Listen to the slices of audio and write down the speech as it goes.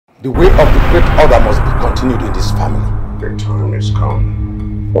The way of the great order must be continued in this family. The time has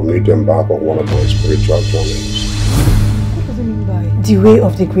come for me to embark on one of my spiritual journeys. What does it mean by the way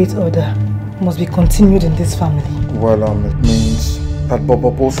of the great order must be continued in this family? Well, it means that Bobo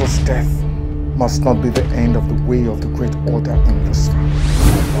Boso's death must not be the end of the way of the great order in this family.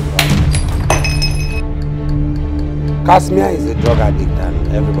 Casimir is a drug addict and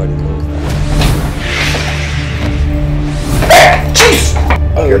everybody knows that. Jeez!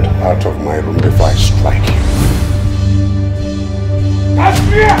 Get out of my room before I strike you.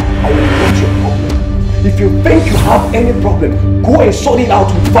 Casimir! I will not your problem. If you think you have any problem, go and sort it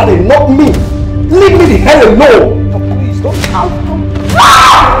out with father, not me. Leave me the hell alone. No, please, don't out.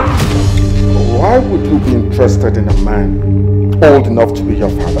 Why would you be interested in a man old enough to be your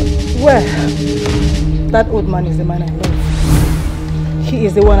father? Well, that old man is the man I love. He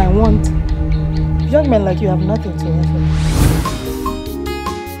is the one I want. Young men like you have nothing to offer.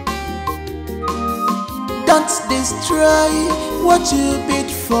 Don't destroy what you paid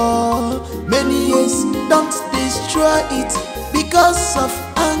for many years. Don't destroy it because of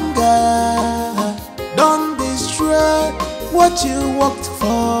anger. Don't destroy what you worked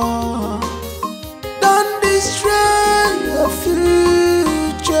for. Don't destroy your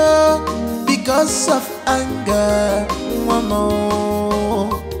future because of anger. Mama,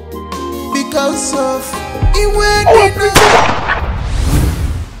 because of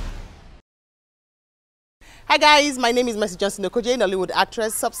Hi guys, my name is Mercy Johnson Okoje, Nollywood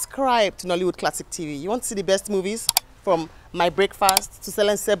actress. Subscribe to Nollywood Classic TV. You want to see the best movies from My Breakfast to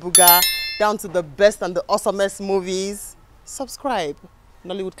Selen Sebuga down to the best and the awesomest movies? Subscribe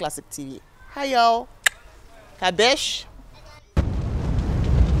Nollywood Classic TV. Hi y'all. Kabesh.